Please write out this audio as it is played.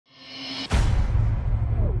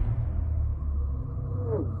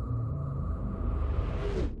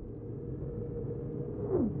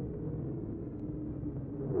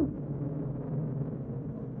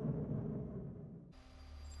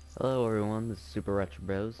This is Super Retro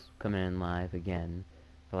Bros coming in live again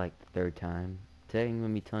for like the third time. Today I'm going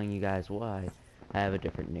to be telling you guys why I have a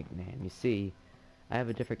different nickname. You see, I have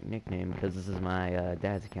a different nickname because this is my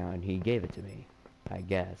dad's account and he gave it to me, I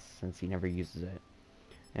guess, since he never uses it.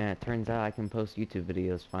 And it turns out I can post YouTube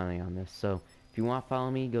videos finally on this. So if you want to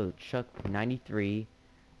follow me, go to Chuck93,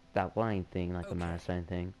 that line thing, like the minus sign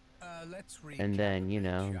thing, and then, you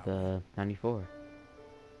know, the 94.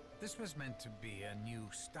 This was meant to be a new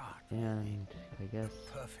start. And I guess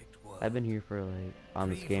I've been here for like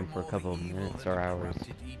on this game for a couple of minutes or hours,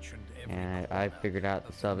 and I figured out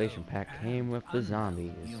the salvation pack came with the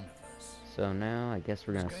zombies. So now I guess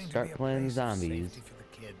we're gonna start playing zombies,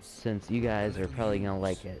 since you guys are probably gonna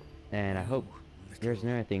like it. And I hope there's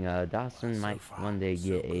another thing. Dawson might one day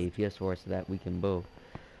get a PS4 so that we can both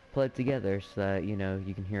play together, so that you know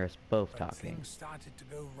you can hear us both talking.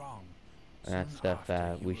 And that's stuff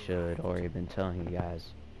that we should already been telling you guys.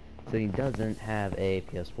 So he doesn't have a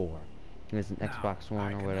PS4. He has an Xbox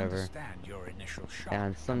One or whatever.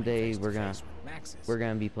 And someday we're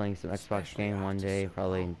gonna be playing some Xbox game one day,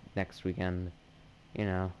 probably next weekend. You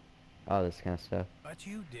know, all this kind of stuff. But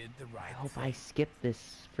you did the right I hope I skipped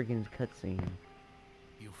this freaking cutscene.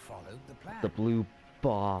 You followed the plan. The blue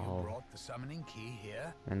ball. You brought the summoning key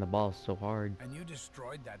here. And the ball's so hard. And you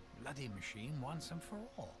destroyed that bloody machine once and for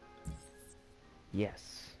all.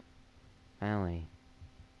 Yes. Finally.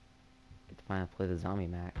 Get to finally play the zombie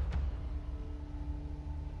map.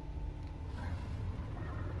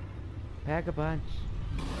 Pack a punch.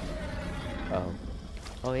 Oh.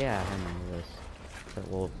 Oh yeah, I remember this. So,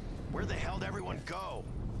 well, where the hell did everyone go?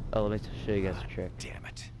 Oh, let me show you guys a trick. Damn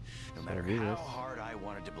it. No So matter how hard I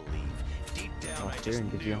wanted to believe, deep down I just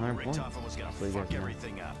knew Richtofen was gonna fuck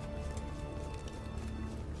everything up.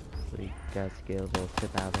 So you guys skills will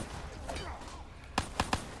tip out of it.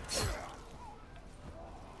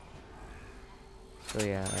 So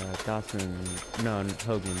yeah,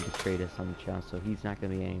 Hogan betrayed us on the channel, so he's not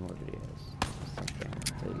gonna be any more videos. Just something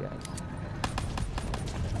to tell you guys.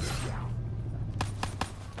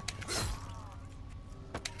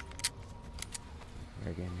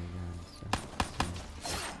 We're getting new guns.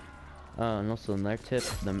 Oh, and also another tip: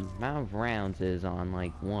 the amount of rounds is on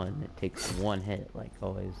like one. It takes one hit, like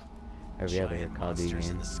always. Every other Call of Duty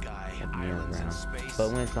game, round.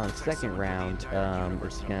 But when it's on second round,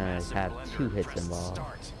 it's gonna have 2 hits involved.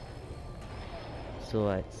 So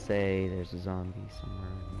let's say there's a zombie somewhere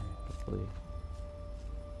in here, hopefully.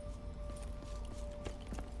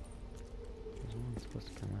 There's one supposed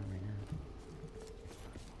to come out right now.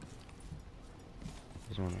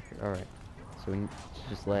 There's one up here. Alright. So we can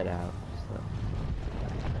just let out. Just let.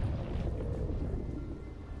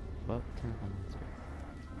 Well, turn on.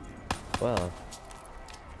 Well,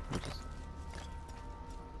 just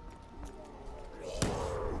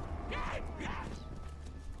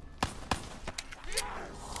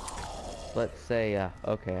let's say,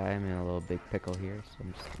 okay, I'm in a little big pickle here, so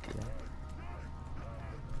I'm just gonna do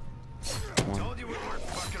that. One,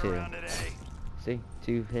 two. See,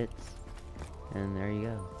 2 hits, and there you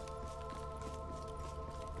go.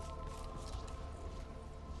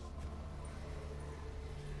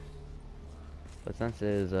 But since it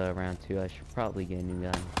is round 2, I should probably get a new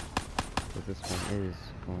gun, because this one is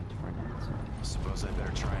going to run out soon. Suppose I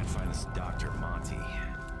better try and find this Dr. Monty.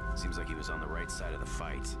 Seems like he was on the right side of the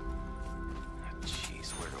fight.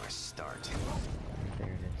 Jeez, where do I start? There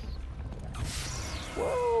it is.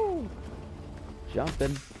 Whoa!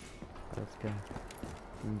 Jumping. Let's go.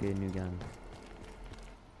 I'm gonna get a new gun.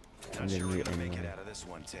 Not sure we're gonna make it out of this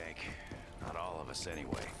one tank. Not all of us,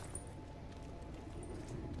 anyway.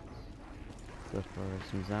 Look for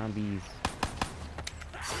some zombies.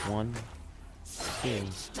 1, 2.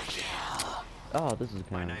 Oh, this is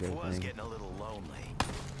kind of a good was thing. Getting a little lonely.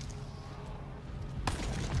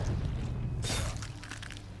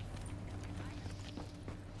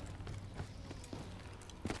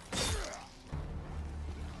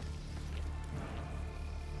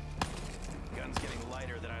 Gun's getting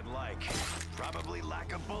lighter than I'd like. Probably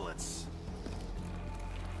lack of bullets.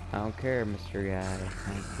 I don't care, Mr. Guy.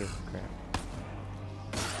 I don't give a crap.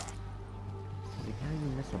 How do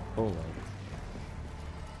you miss a bullet?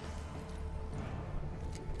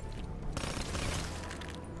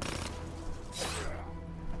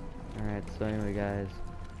 Alright, so anyway guys,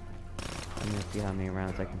 I'm gonna see how many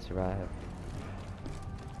rounds I can survive.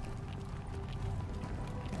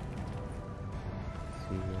 Let's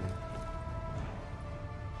see here.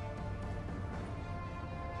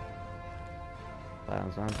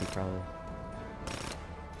 Wow, zombie probably.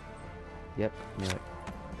 Yep, knew it.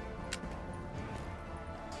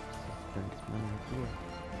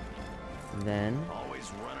 Then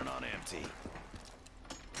always running on empty.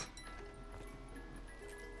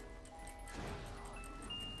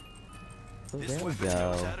 Oh, This there we weapon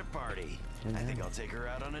knows go. how to party. And I think then I'll take her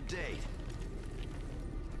out on a date.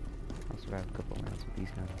 I'll survive a couple rounds with these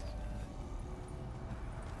guns.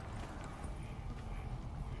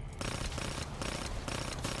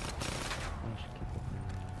 I should keep opening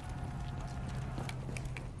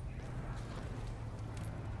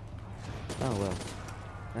it. Oh well.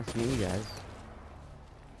 Nice to meet you guys.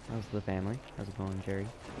 How's the family? How's it going, Jerry?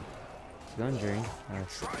 How's it going, Jerry?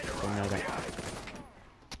 Didn't know that.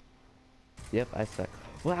 Yep, I suck.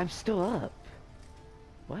 Well, I'm still up.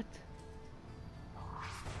 What?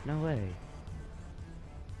 No way.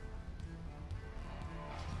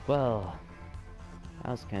 Well,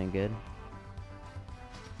 that was kind of good.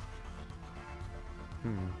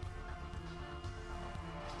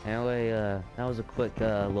 Anyway, that was a quick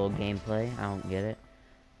little gameplay. I don't get it.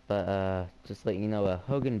 But just let you know,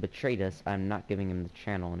 Hogan betrayed us. I'm not giving him the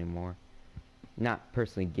channel anymore. Not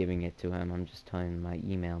personally giving it to him. I'm just telling him my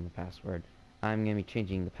email and the password. I'm going to be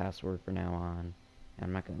changing the password from now on.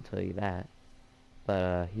 I'm not going to tell you that.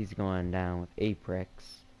 But he's going down with Aprex,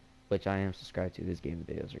 which I am subscribed to. His game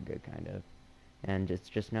videos are good, kind of. And it's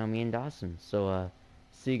just now me and Dawson. So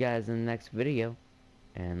see you guys in the next video.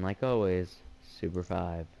 And like always, Super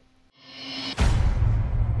 5.